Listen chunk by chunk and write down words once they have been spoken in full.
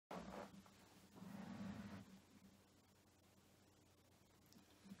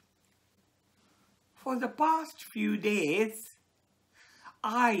For the past few days,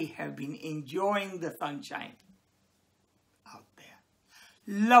 I have been enjoying the sunshine out there.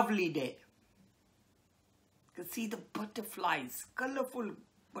 Lovely day. You can see the butterflies, colorful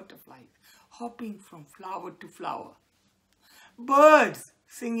butterflies, hopping from flower to flower. Birds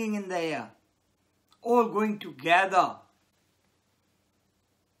singing in the air, all going together.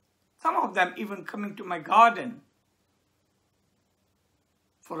 Some of them even coming to my garden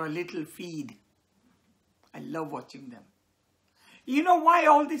for a little feed. I love watching them. You know why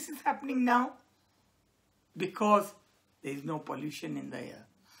all this is happening now? Because there is no pollution in the air.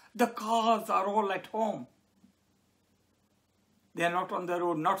 The cars are all at home. They are not on the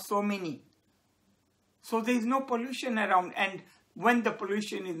road, not so many. So there is no pollution around, and when the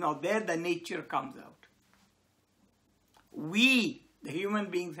pollution is not there, the nature comes out. We, the human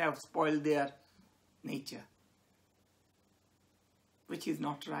beings, have spoiled their nature, which is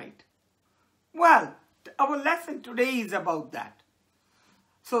not right. Well, our lesson today is about that.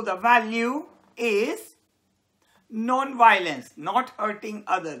 So the value is non-violence, not hurting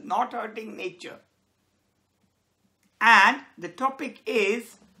others, not hurting nature. And the topic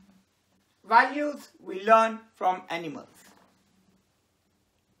is values we learn from animals.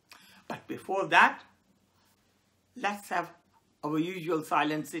 But before that, let's have our usual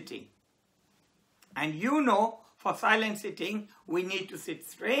silent sitting. And you know, for silent sitting, we need to sit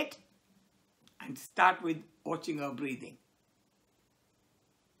straight and start with watching our breathing.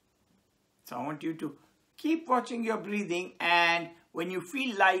 So I want you to keep watching your breathing, and when you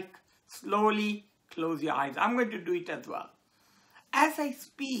feel like, slowly close your eyes. I'm going to do it as well. As I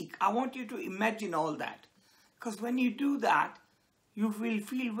speak, I want you to imagine all that, because when you do that, you will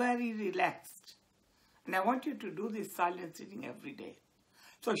feel very relaxed. And I want you to do this silent sitting every day.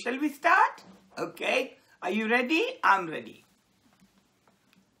 So shall we start? Okay. Are you ready? I'm ready.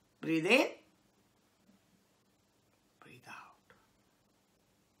 Breathe in. Breathe out.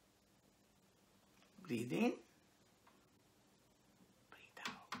 Breathe in. Breathe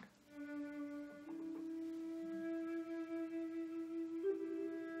out.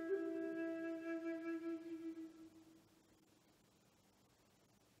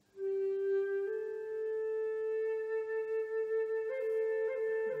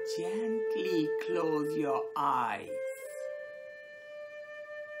 Gently close your eyes.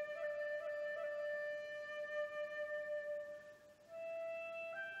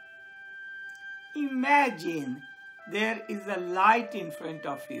 Imagine there is a light in front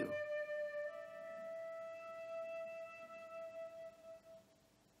of you.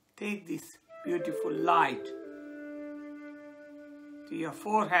 Take this beautiful light to your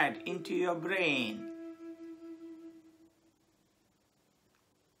forehead, into your brain.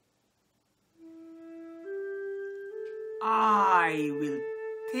 I will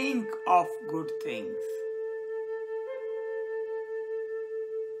think of good things.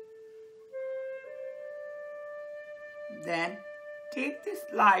 Then take this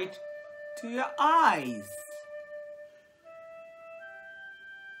light to your eyes.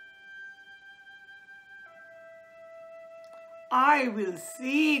 I will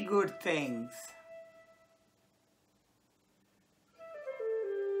see good things.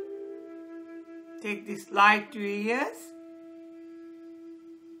 Take this light to your ears.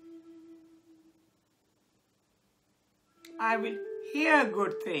 I will hear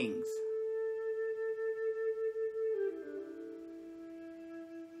good things.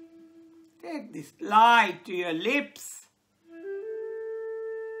 Take this light to your lips.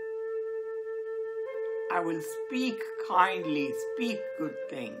 I will speak kindly, speak good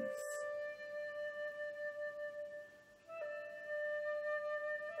things.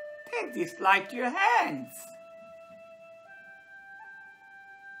 Take this light to your hands.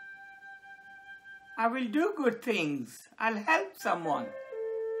 I will do good things. I'll help someone.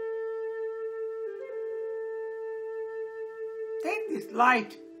 Take this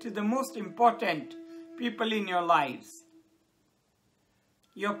light to the most important people in your lives.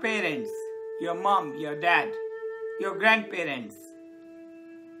 Your parents, your mom, your dad, your grandparents,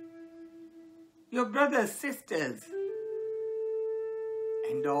 your brothers, sisters,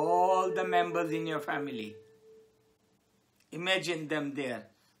 and all the members in your family. Imagine them there.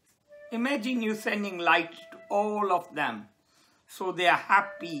 Imagine you sending light to all of them, so they are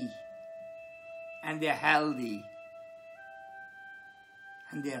happy and they are healthy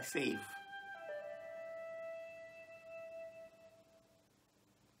and they are safe.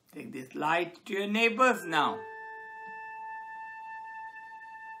 Take this light to your neighbors now.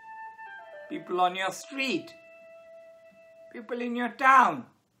 People on your street, people in your town,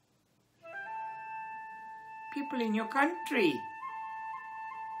 people in your country.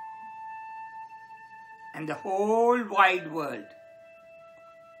 and the whole wide world.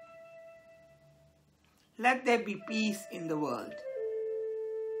 Let there be peace in the world.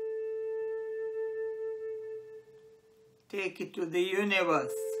 Take it to the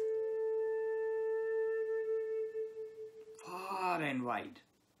universe, far and wide,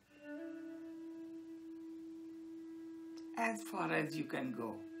 as far as you can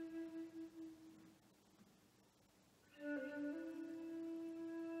go.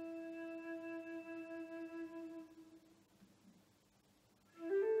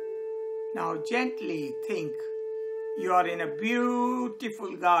 Now gently think you are in a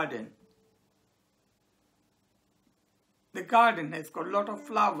beautiful garden. The garden has got a lot of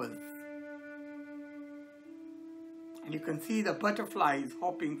flowers. And you can see the butterflies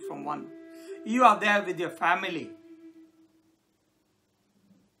hopping from one. You are there with your family,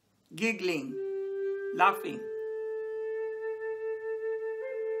 giggling, laughing.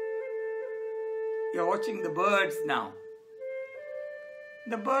 You're watching the birds now.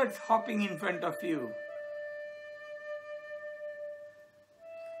 The birds hopping in front of you.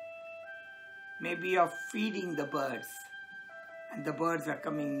 Maybe you're feeding the birds and the birds are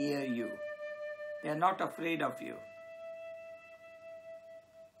coming near you. They are not afraid of you.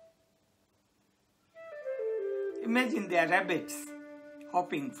 Imagine they are rabbits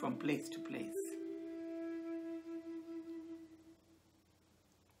hopping from place to place.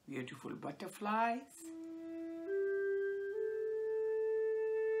 Beautiful butterflies.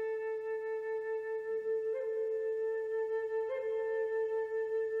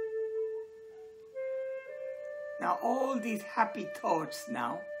 Now all these happy thoughts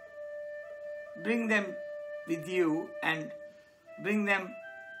now, bring them with you and bring them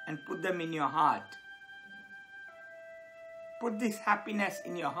and put them in your heart. Put this happiness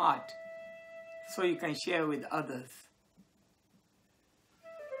in your heart so you can share with others.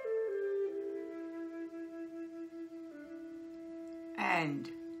 And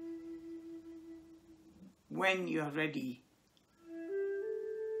when you are ready,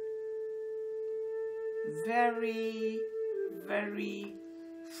 very, very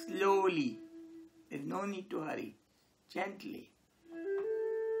slowly, there's no need to hurry, gently,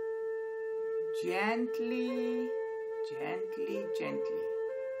 gently, gently, gently,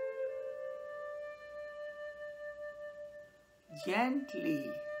 gently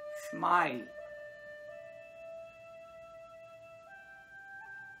smile.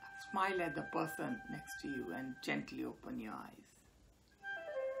 Smile at the person next to you and gently open your eyes.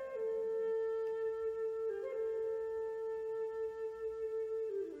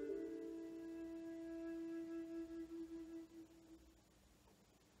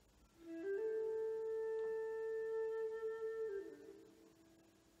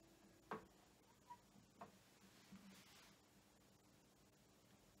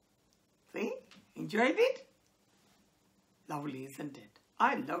 See? Enjoyed it? Lovely, isn't it?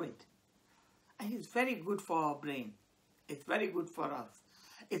 I love it. And it's very good for our brain. It's very good for us.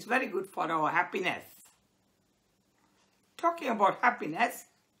 It's very good for our happiness. Talking about happiness,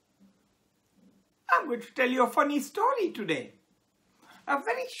 I'm going to tell you a funny story today. A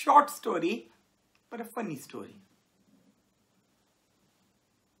very short story, but a funny story.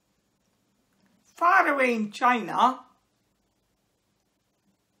 Far away in China,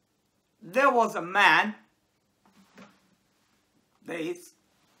 there was a man. There is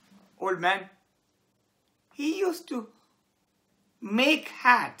old man. He used to make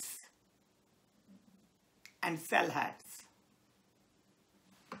hats and sell hats.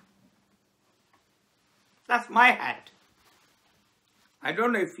 That's my hat. I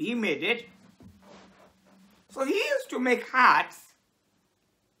don't know if he made it. So he used to make hats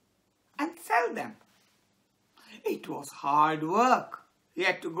and sell them. It was hard work. He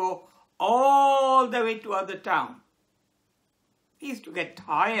had to go all the way to other town. He used to get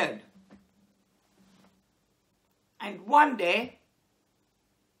tired. And one day,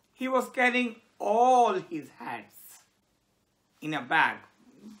 he was carrying all his hats in a bag.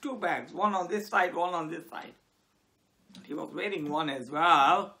 2 bags, one on this side, one on this side. He was wearing one as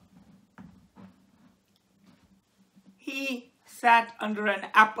well. He sat under an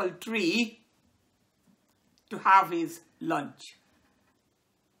apple tree to have his lunch.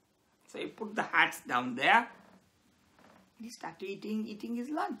 So he put the hats down there. He started eating his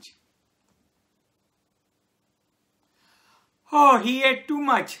lunch. Oh, he ate too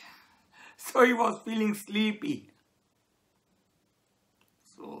much. So he was feeling sleepy.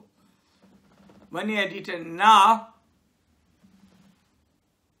 So when he had eaten enough,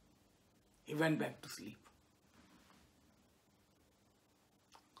 he went back to sleep.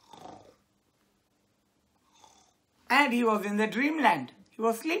 And he was in the dreamland. He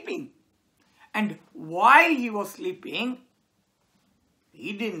was sleeping. And while he was sleeping,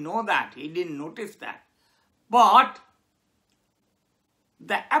 he didn't know that, he didn't notice that. But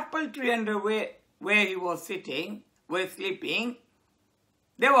the apple tree under where he was sitting, where sleeping,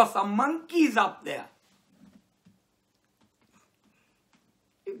 there were some monkeys up there.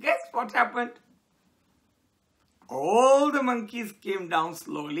 You guess what happened? All the monkeys came down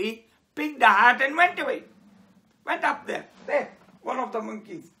slowly, picked a hat and went away. Went up there. There, one of the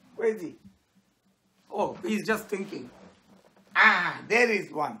monkeys. Where is he? Oh, he's just thinking. Ah, there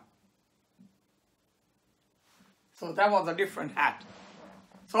is one. So that was a different hat.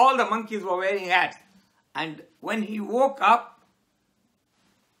 So all the monkeys were wearing hats. And when he woke up,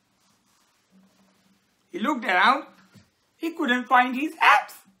 he looked around, he couldn't find his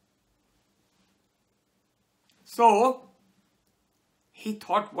hats. So he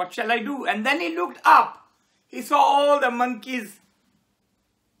thought, what shall I do? And then he looked up. He saw all the monkeys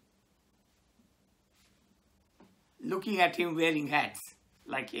looking at him wearing hats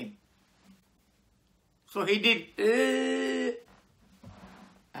like him. So he did,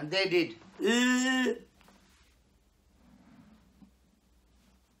 and they did,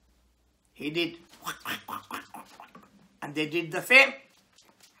 he did, and they did the same.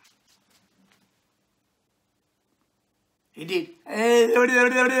 He did, and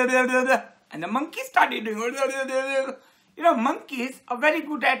the monkeys started doing, you know, monkeys are very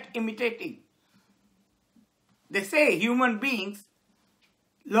good at imitating. They say human beings,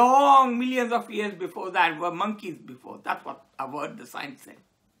 long millions of years before that, were monkeys before. That's what I've heard the science say.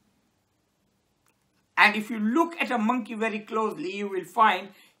 And if you look at a monkey very closely, you will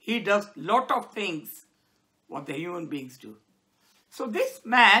find he does lot of things what the human beings do. So this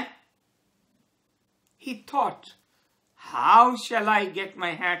man, he thought, how shall I get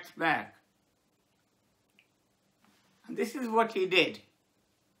my hats back? And this is what he did.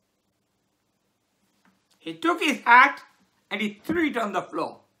 He took his hat and he threw it on the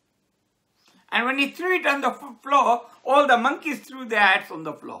floor. And when he threw it on the floor, all the monkeys threw their hats on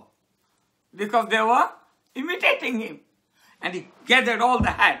the floor because they were imitating him. And he gathered all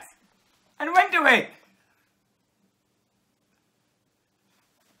the hats and went away.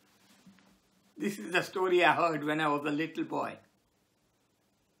 This is the story I heard when I was a little boy.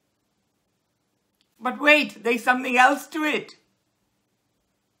 But wait, there's something else to it.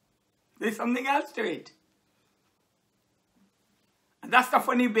 There's something else to it. And that's the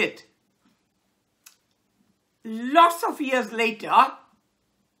funny bit. Lots of years later,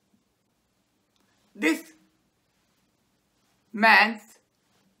 this man's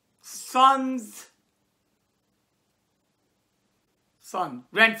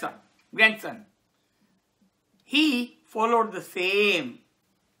grandson, he followed the same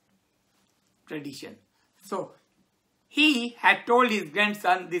tradition. So he had told his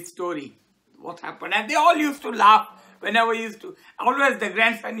grandson this story, what happened. And they all used to laugh whenever always the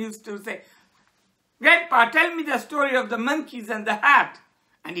grandson used to say, Grandpa, tell me the story of the monkeys and the hat.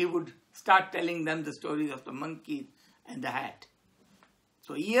 And he would start telling them the stories of the monkeys and the hat.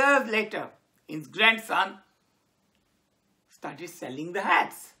 So years later, his grandson started selling the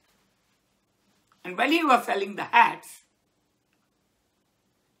hats. And when he was selling the hats,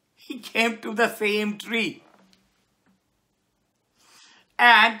 he came to the same tree.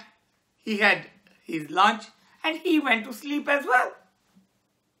 And he had his lunch and he went to sleep as well.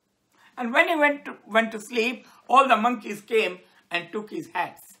 And when he went to sleep, all the monkeys came and took his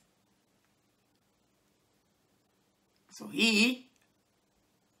hats. So he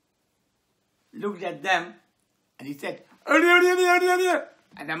looked at them and he said,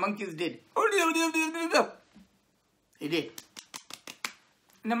 and the monkeys did. He did.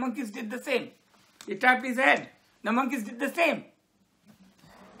 And the monkeys did the same. He tapped his head. The monkeys did the same.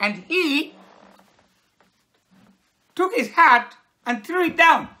 And he took his hat and threw it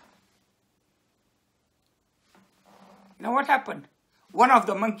down. Now what happened? One of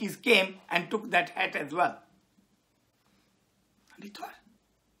the monkeys came and took that hat as well. And he thought,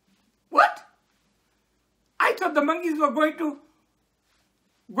 what? I thought the monkeys were going to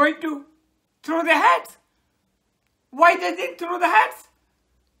throw their hats. Why they didn't throw the hats?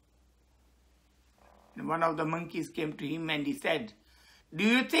 And one of the monkeys came to him and he said, do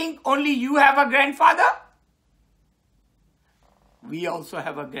you think only you have a grandfather? We also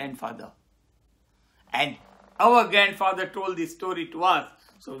have a grandfather. And our grandfather told this story to us.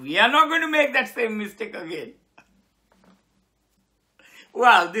 So we are not going to make that same mistake again.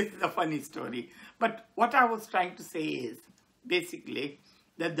 Well, this is a funny story. But what I was trying to say is, basically,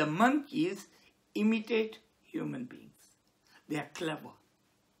 that the monkeys imitate human beings. They are clever.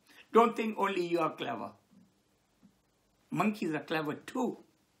 Don't think only you are clever. Monkeys are clever too.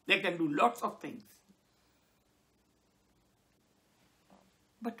 They can do lots of things.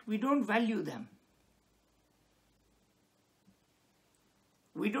 But we don't value them.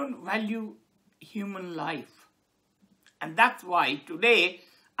 We don't value human life. And that's why today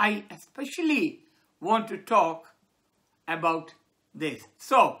I especially want to talk about this.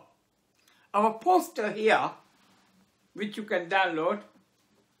 So, our poster here, which you can download,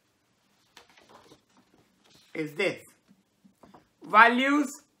 is this: Values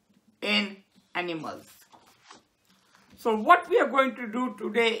in Animals. So what we are going to do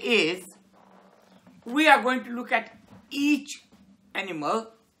today is, we are going to look at each animal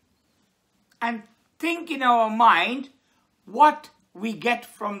and think in our mind what we get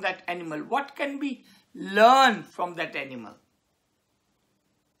from that animal. What can we learn from that animal?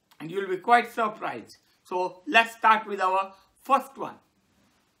 And you'll be quite surprised. So let's start with our first one.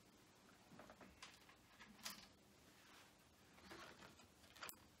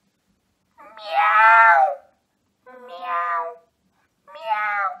 Meow, meow,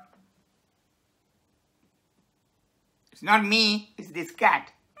 meow. It's not me, it's this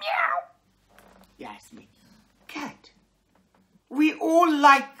cat. Meow. Yeah, it's me. Cat. We all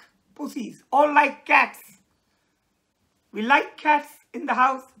like pussies, all like cats. We like cats in the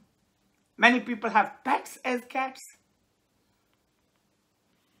house. Many people have pets as cats.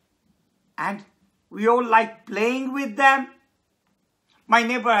 And we all like playing with them. My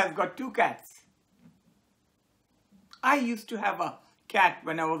neighbor has got 2 cats. I used to have a cat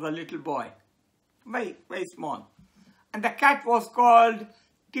when I was a little boy. Very, very small. And the cat was called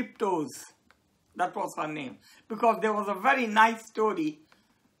Tiptoes. That was her name. Because there was a very nice story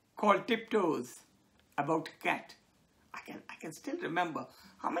called Tiptoes about a cat. I can still remember.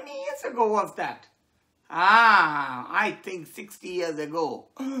 How many years ago was that? I think 60 years ago.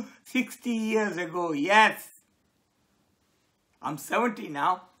 60 years ago, yes. I'm 70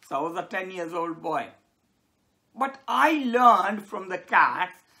 now, so I was a 10 years old boy. But I learned from the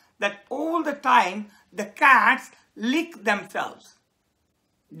cats that all the time the cats lick themselves.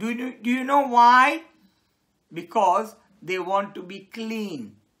 Do you know why? Because they want to be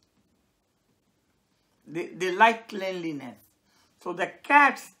clean. They like cleanliness. So the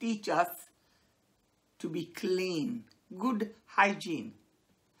cats teach us to be clean, good hygiene,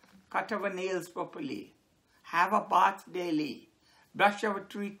 cut our nails properly, have a bath daily, brush our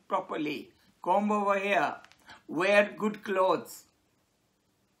teeth properly, comb our hair, wear good clothes.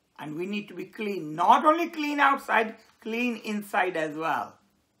 And we need to be clean, not only clean outside, clean inside as well.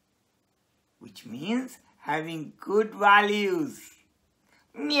 Which means having good values.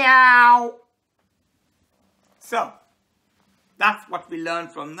 Meow. So, that's what we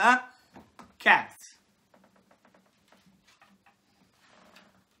learned from the cats.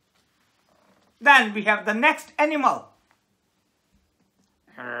 Then we have the next animal.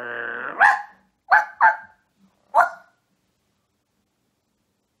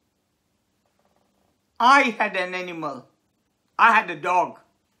 I had an animal. I had a dog.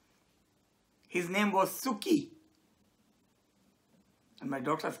 His name was Suki. And my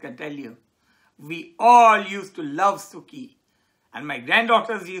daughters can tell you, we all used to love Suki. And my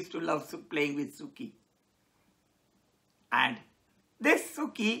granddaughters used to love playing with Suki. And this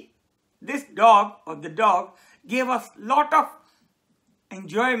Suki, this dog, or the dog, gave us a lot of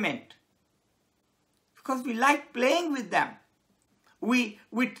enjoyment. Because we like playing with them. We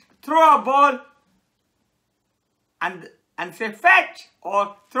throw a ball and say fetch,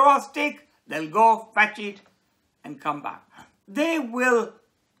 or throw a stick, they'll go fetch it and come back. They will.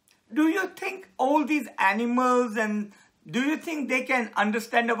 Do you think all these animals, and do you think they can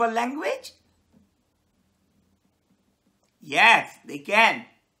understand our language? Yes, they can.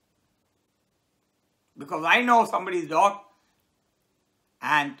 Because I know somebody's dog,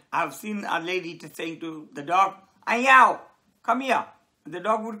 and I've seen a lady saying to the dog, "Ayaw, come here." The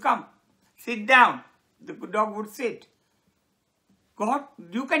dog would come. Sit down. The dog would sit. God,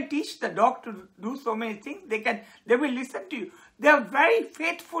 you can teach the dog to do so many things. They will listen to you. They are very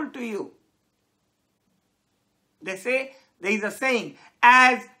faithful to you. They say, there is a saying,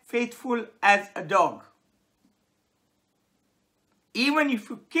 as faithful as a dog. Even if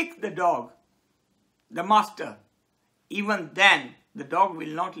you kick the dog, the master, even then the dog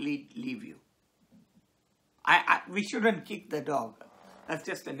will not leave you. We shouldn't kick the dog. That's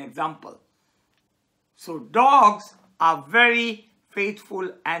just an example. So dogs are very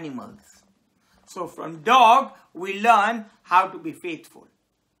faithful animals. So from dog, we learn how to be faithful.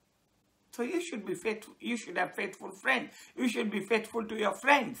 So you should be faithful. You should have faithful friends. You should be faithful to your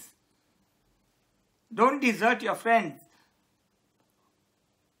friends. Don't desert your friends.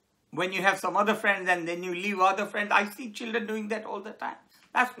 When you have some other friends and then you leave other friends, I see children doing that all the time.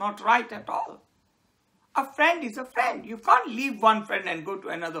 That's not right at all. A friend is a friend. You can't leave one friend and go to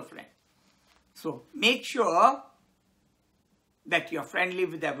another friend. So make sure that you're friendly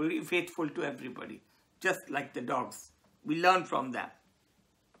with everybody, faithful to everybody, just like the dogs. We learn from them.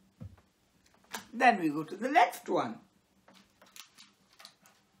 Then we go to the next one.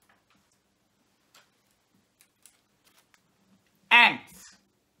 Ants.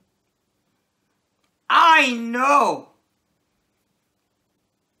 I know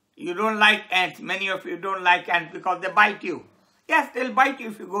you don't like ants. Many of you don't like ants because they bite you. Yes, they'll bite you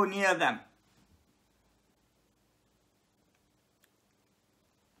if you go near them.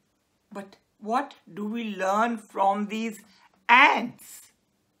 But what do we learn from these ants?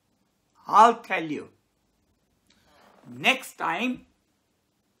 I'll tell you. Next time,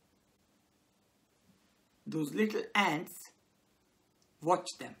 those little ants,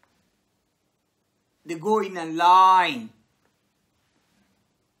 watch them. They go in a line.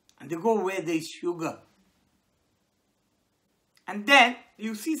 And they go where there is sugar. And then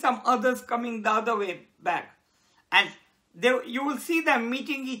you see some others coming the other way back. And you will see them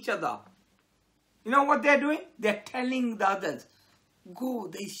meeting each other. You know what they're doing? They're telling the others, go,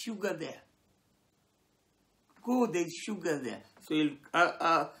 there's sugar there. Go, there's sugar there. So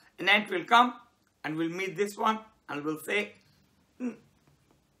an ant will come and will meet this one and will say,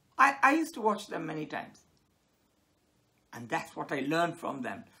 I used to watch them many times. And that's what I learned from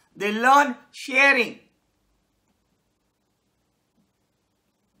them. They learn sharing.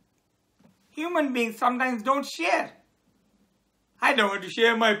 Human beings sometimes don't share. I don't want to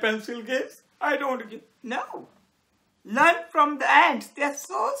share my pencil case. I don't want to give. No. Learn from the ants. They're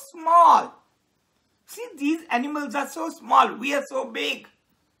so small. See, these animals are so small. We are so big.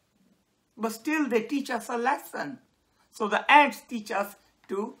 But still they teach us a lesson. So the ants teach us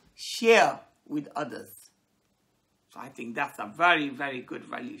to share with others. So I think that's a very, very good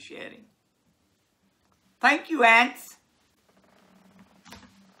value sharing. Thank you, ants.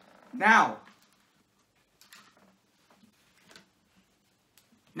 Now,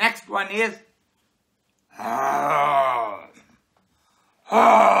 next one is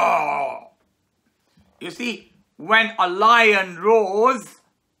you see, when a lion roars,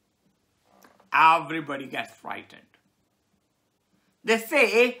 everybody gets frightened. They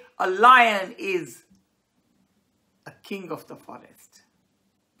say a lion is a king of the forest.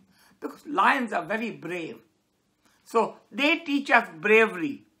 Because lions are very brave. So they teach us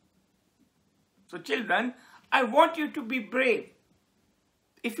bravery. So children, I want you to be brave.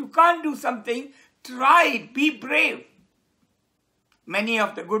 If you can't do something, try it. Be brave. Many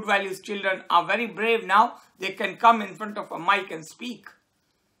of the Good Values children are very brave now. They can come in front of a mic and speak.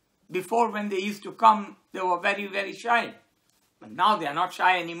 Before, when they used to come, they were very, very shy. But now they are not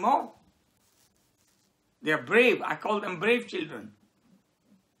shy anymore. They are brave. I call them brave children.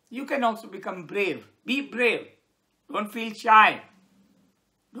 You can also become brave. Be brave. Don't feel shy.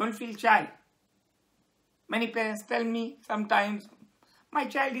 Don't feel shy. Many parents tell me sometimes, my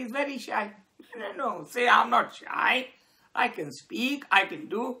child is very shy. No, say I'm not shy. I can speak, I can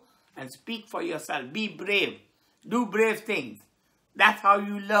do, and speak for yourself. Be brave. Do brave things. That's how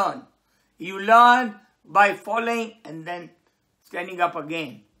you learn. You learn by falling and then standing up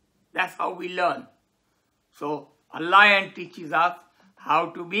again. That's how we learn. So a lion teaches us how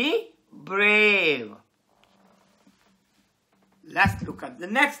to be brave. Let's look at the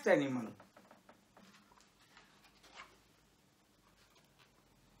next animal.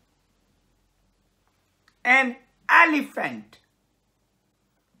 An elephant.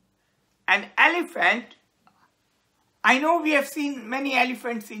 An elephant, I know we have seen many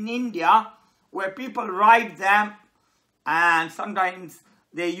elephants in India where people ride them, and sometimes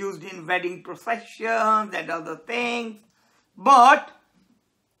they're used in wedding processions and other things. But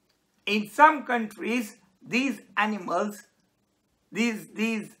in some countries, these animals,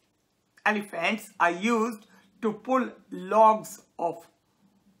 these elephants are used to pull logs of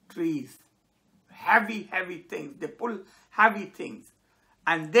trees. Heavy, heavy things. They pull heavy things.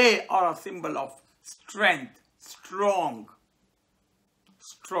 And they are a symbol of strength. Strength.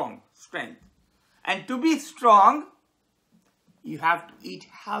 And to be strong, you have to eat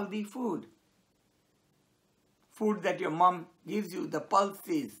healthy food. Food that your mom gives you, the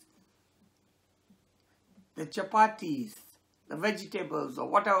pulses, the chapatis, the vegetables, or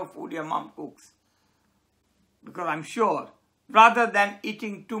whatever food your mom cooks. Because I'm sure, rather than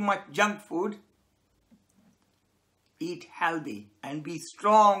eating too much junk food, eat healthy and be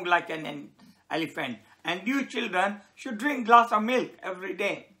strong like an elephant. And you children should drink a glass of milk every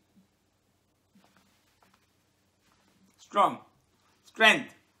day.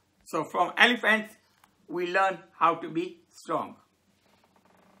 Strength. So from elephants, we learn how to be strong.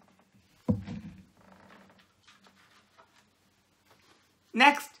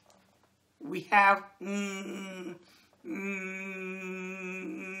 Next, we have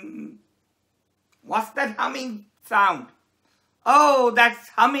what's that humming sound? Oh, that's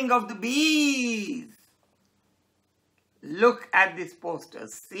humming of the bees. Look at this poster.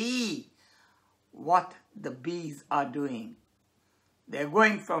 See what the bees are doing. They're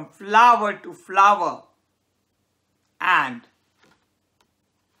going from flower to flower and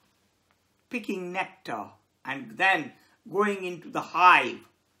picking nectar and then going into the hive.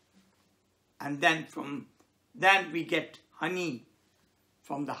 And then we get honey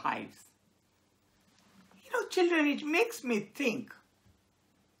from the hives. You know, children, it makes me think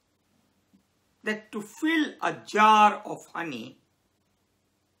that to fill a jar of honey,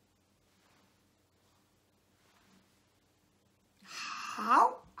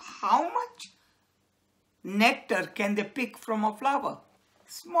 how much nectar can they pick from a flower?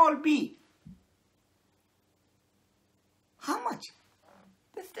 Small bee. How much?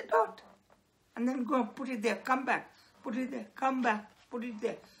 Just a dot. And then go and put it there, come back, put it there, come back, put it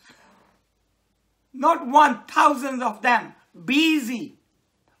there. Not 1,000 of them. Busy.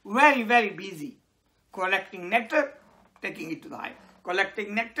 Very, very busy. Collecting nectar, taking it to the hive.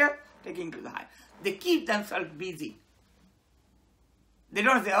 Collecting nectar, taking it to the hive. They keep themselves busy. They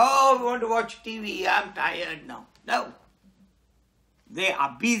don't say, oh, we want to watch TV, I'm tired now. No. They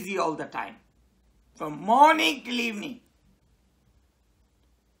are busy all the time. From morning till evening.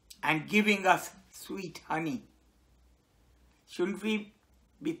 And giving us sweet honey. Shouldn't we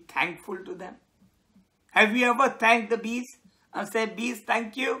be thankful to them? Have you ever thanked the bees and said, bees,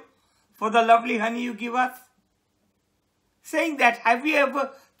 thank you for the lovely honey you give us? Saying that, have you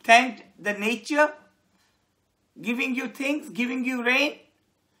ever thanked the nature? Giving you things, giving you rain,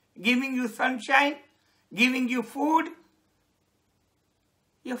 giving you sunshine, giving you food.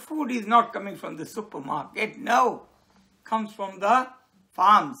 Your food is not coming from the supermarket, no. Comes from the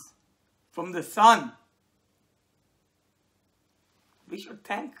farms, from the sun. We should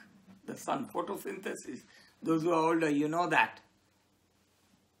thank the sun. Photosynthesis. Those who are older, you know that.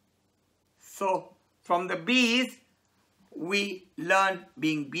 So, from the bees, we learn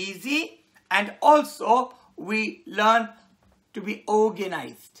being busy, and also we learn to be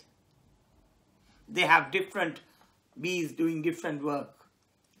organized. They have different bees doing different work.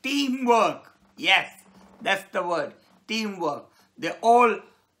 Teamwork. Yes, that's the word. Teamwork. They all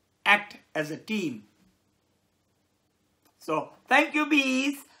act as a team. So, thank you,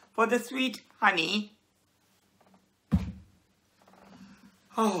 bees, for the sweet honey.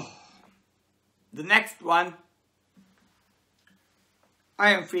 Oh, the next one.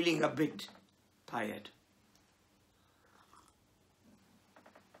 I am feeling a bit tired.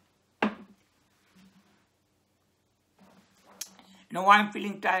 You know why I'm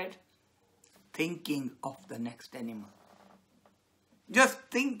feeling tired? Thinking of the next animal. Just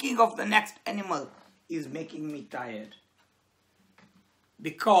thinking of the next animal is making me tired.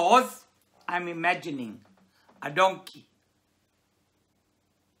 Because I'm imagining a donkey.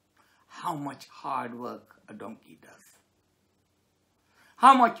 How much hard work a donkey does.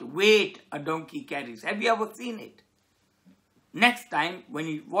 How much weight a donkey carries. Have you ever seen it? Next time, when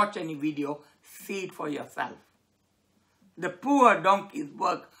you watch any video, see it for yourself. The poor donkeys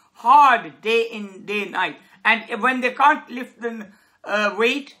work hard day in, day night. And when they can't lift the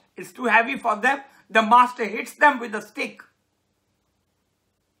weight, it's too heavy for them, the master hits them with a stick.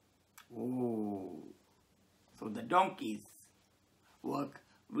 Oh, so the donkeys work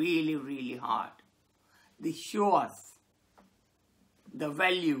really, really hard. They show us the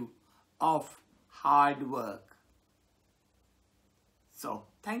value of hard work. So,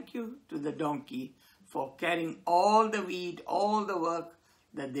 thank you to the donkey for carrying all the wheat, all the work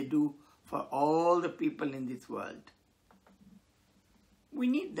that they do for all the people in this world. We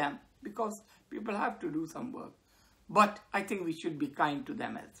need them because people have to do some work. But I think we should be kind to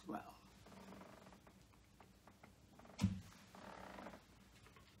them as well.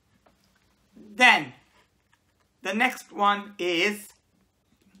 Then, the next one is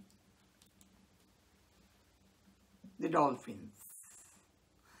the dolphins.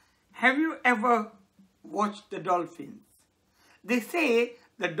 Have you ever watched the dolphins? They say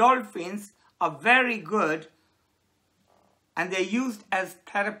the dolphins are very good and they're used as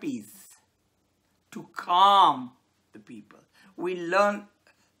therapies to calm the people. We learn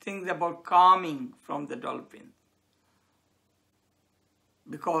things about calming from the dolphins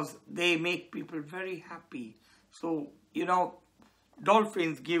because they make people very happy. So, you know,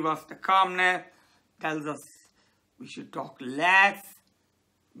 dolphins give us the calmness, tells us we should talk less,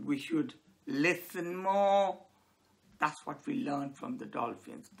 we should listen more. That's what we learn from the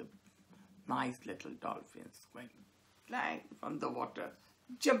dolphins, the nice little dolphins going flying from the water,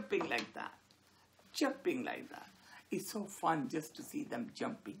 jumping like that, jumping like that. It's so fun just to see them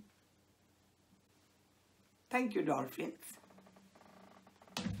jumping. Thank you, dolphins.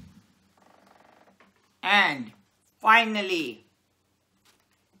 And finally,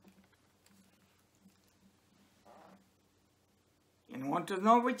 you want to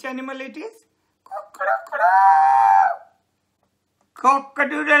know which animal it is?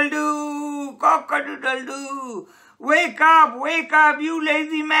 Cock-a-doodle-doo, cock-a-doodle-doo. Wake up, you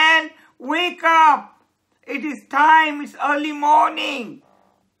lazy man. Wake up. It is time, it's early morning.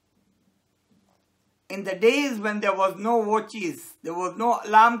 In the days when there was no watches, there was no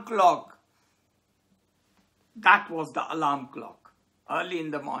alarm clock, that was the alarm clock, early in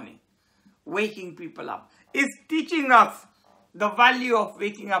the morning, waking people up. It's teaching us the value of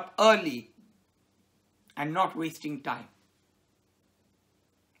waking up early and not wasting time.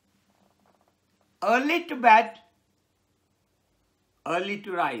 Early to bed, early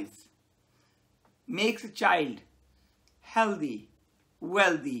to rise makes a child healthy,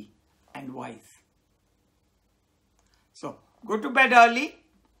 wealthy, and wise. So, go to bed early,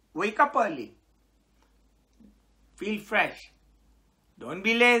 wake up early. Feel fresh. Don't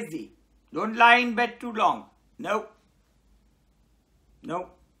be lazy. Don't lie in bed too long. No. No.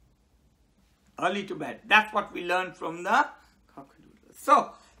 Early to bed. That's what we learned from the cock-a-doodle.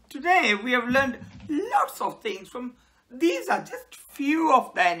 So, today we have learned lots of things from, these are just few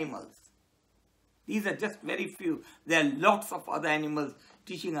of the animals. These are just very few. There are lots of other animals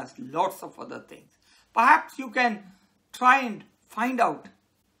teaching us lots of other things. Perhaps you can try and find out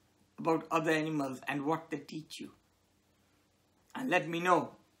about other animals and what they teach you. And let me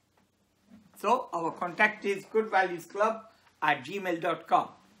know. So, our contact is goodvaluesclub@gmail.com.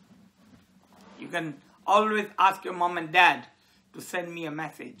 You can always ask your mom and dad to send me a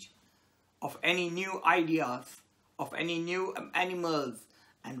message of any new ideas, of any new animals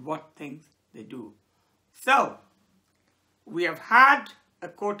and what things they do. So, we have had a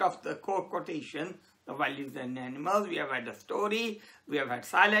quote of the core quotation, the values in animals. We have had a story. We have had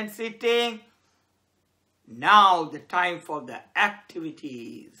silent sitting. Now the time for the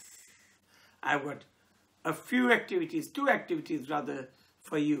activities. I've got a few activities, 2 activities rather,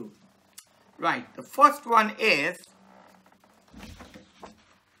 for you. Right, the first one is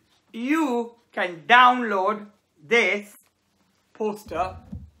you can download this poster.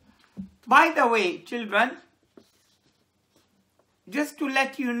 By the way, children, just to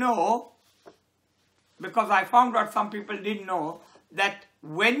let you know, because I found out some people didn't know, that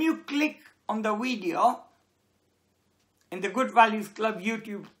when you click on the video in the Good Values Club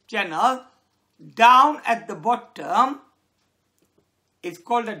YouTube channel, down at the bottom is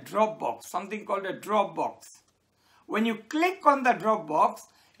called a Dropbox, something called a Dropbox. When you click on the Dropbox,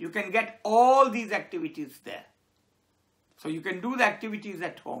 you can get all these activities there. So you can do the activities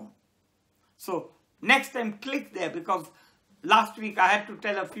at home. So next time click there, because last week I had to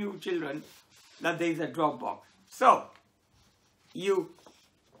tell a few children that there is a Dropbox. So you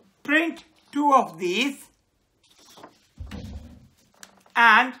print 2 of these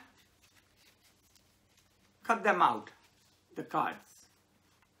and cut them out, the cards.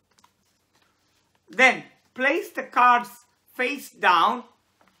 Then place the cards face down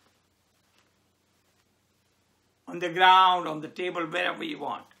on the ground, on the table, wherever you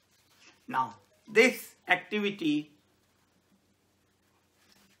want. Now, this activity,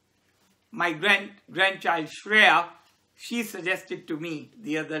 my grandchild Shreya, she suggested to me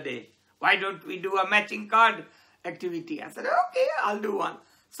the other day, why don't we do a matching card activity? I said, okay, I'll do one.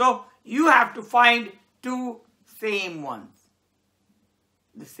 So, you have to find 2 same ones.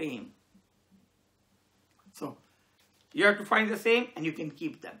 The same. So, you have to find the same and you can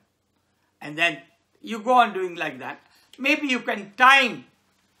keep them. And then you go on doing like that. Maybe you can time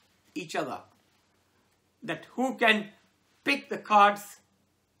each other, that who can pick the cards,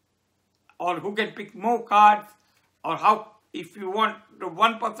 or who can pick more cards, or how, if you want the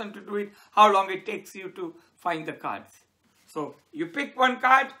one person to do it, how long it takes you to find the cards. So you pick one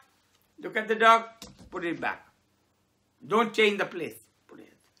card, look at the dog, put it back. Don't change the place. Put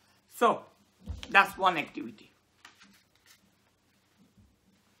it. So that's one activity.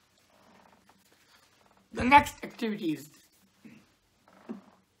 The next activity is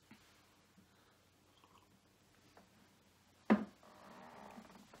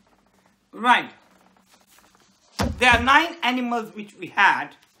right. There are 9 animals which we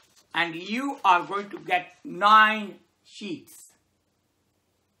had, and you are going to get 9 sheets.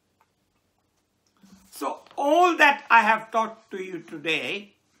 So all that I have taught to you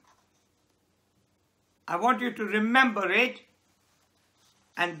today, I want you to remember it,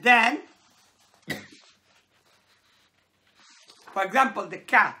 and then For example, the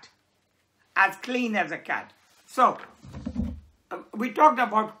cat, as clean as a cat. So, we talked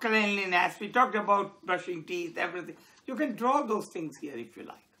about cleanliness, we talked about brushing teeth, everything. You can draw those things here if you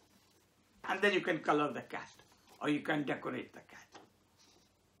like. And then you can color the cat, or you can decorate the cat.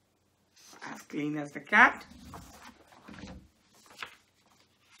 As clean as the cat.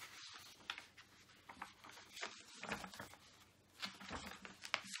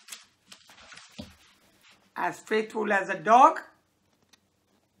 As faithful as a dog.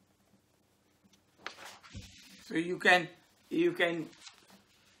 So you can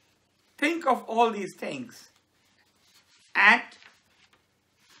think of all these things. And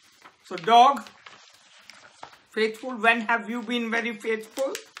so dog, faithful. When have you been very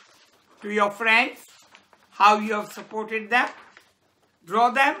faithful to your friends? How you have supported them? Draw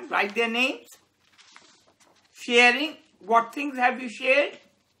them, write their names. Sharing, what things have you shared?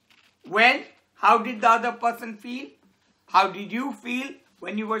 When? How did the other person feel? How did you feel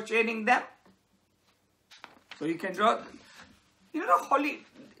when you were sharing them? So you can draw,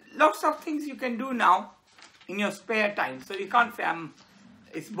 lots of things you can do now in your spare time. So you can't say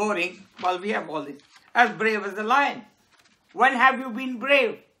it's boring. Well, we have all this. As brave as a lion. When have you been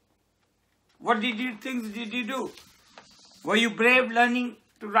brave? What things did you do? Were you brave learning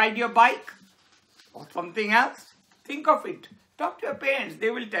to ride your bike? Or something else? Think of it. Talk to your parents.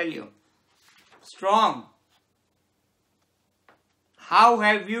 They will tell you. Strong. How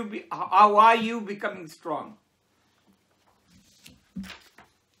are you becoming strong?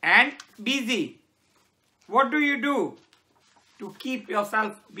 And busy. What do you do to keep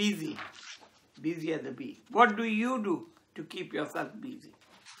yourself busy? Busy as a bee. What do you do to keep yourself busy?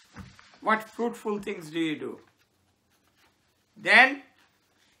 What fruitful things do you do? Then,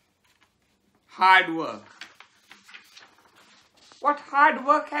 hard work. What hard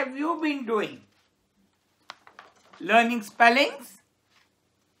work have you been doing? Learning spellings?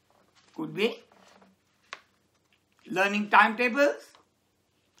 Could be. Learning timetables?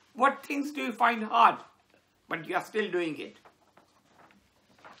 What things do you find hard, but you are still doing it?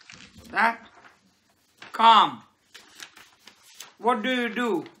 That. Calm. What do you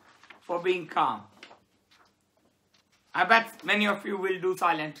do for being calm? I bet many of you will do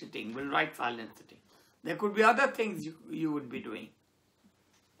silent sitting, will write silent sitting. There could be other things you would be doing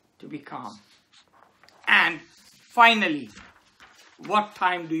to be calm. And finally, what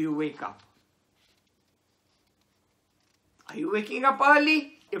time do you wake up? Are you waking up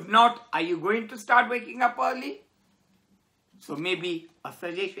early? If not, are you going to start waking up early? So maybe a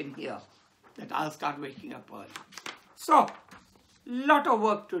suggestion here that I'll start waking up early. So, lot of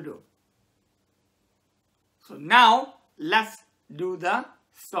work to do. So now, let's do the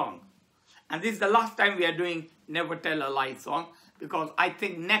song. And this is the last time we are doing Never Tell a Lie song, because I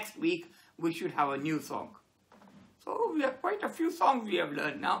think next week we should have a new song. So we have quite a few songs we have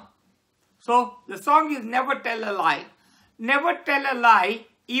learned now. So the song is Never Tell a Lie. Never tell a lie,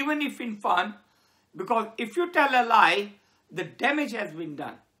 even if in fun, because if you tell a lie, the damage has been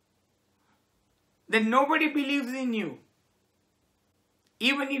done. Then nobody believes in you,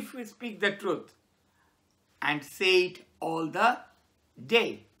 even if you speak the truth, and say it all the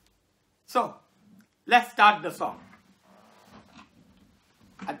day. So, let's start the song.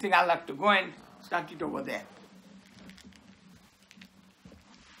 I think I'll have to go and start it over there.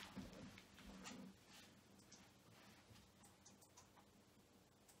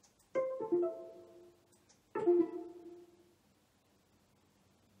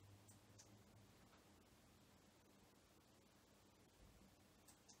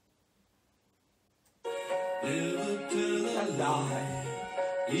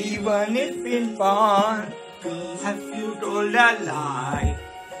 Even if in fun, have you told a lie,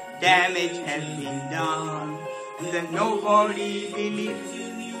 damage has been done, then nobody believes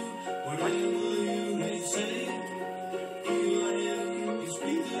in you. Whatever you may say, even if you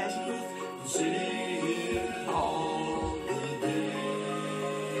speak the truth, say it all the day.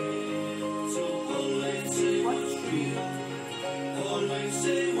 So always say what's true, always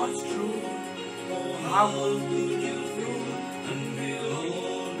say what's true. How will you feel? And we'll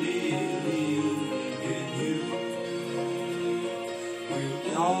all believe in you.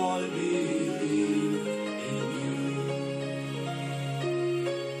 We'll all believe in you.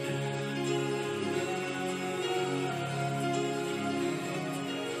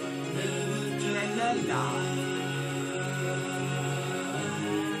 Never tell a lie.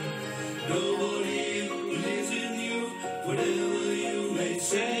 Nobody believes in you, whatever you may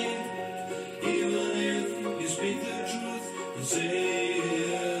say. Even if you speak the truth and say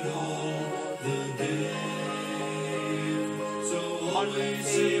it all the day. So always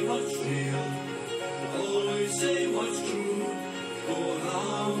say what's real, always say what's true.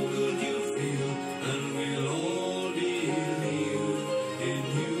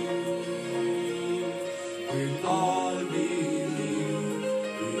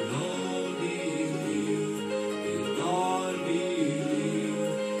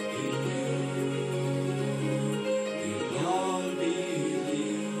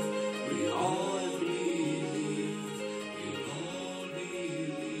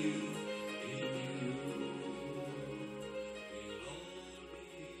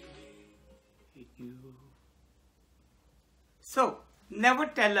 never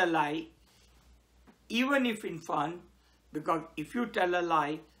tell a lie, even if in fun, because if you tell a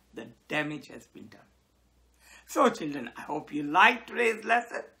lie, the damage has been done. So children, I hope you liked today's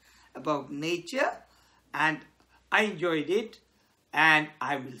lesson about nature, and I enjoyed it, and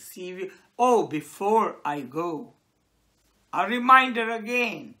I will see you. Oh, before I go, a reminder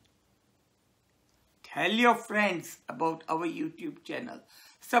again. Tell your friends about our YouTube channel.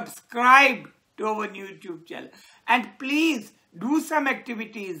 Subscribe to our YouTube channel. And please do some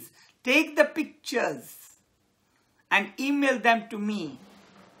activities. Take the pictures and email them to me.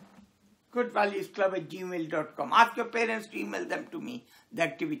 goodvaluesclub@gmail.com. Ask your parents to email them to me, the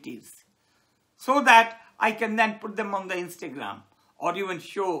activities, so that I can then put them on the Instagram or even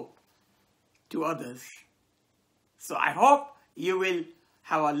show to others. So I hope you will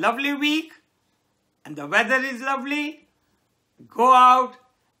have a lovely week, and the weather is lovely. Go out,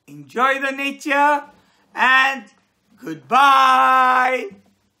 enjoy the nature, and goodbye.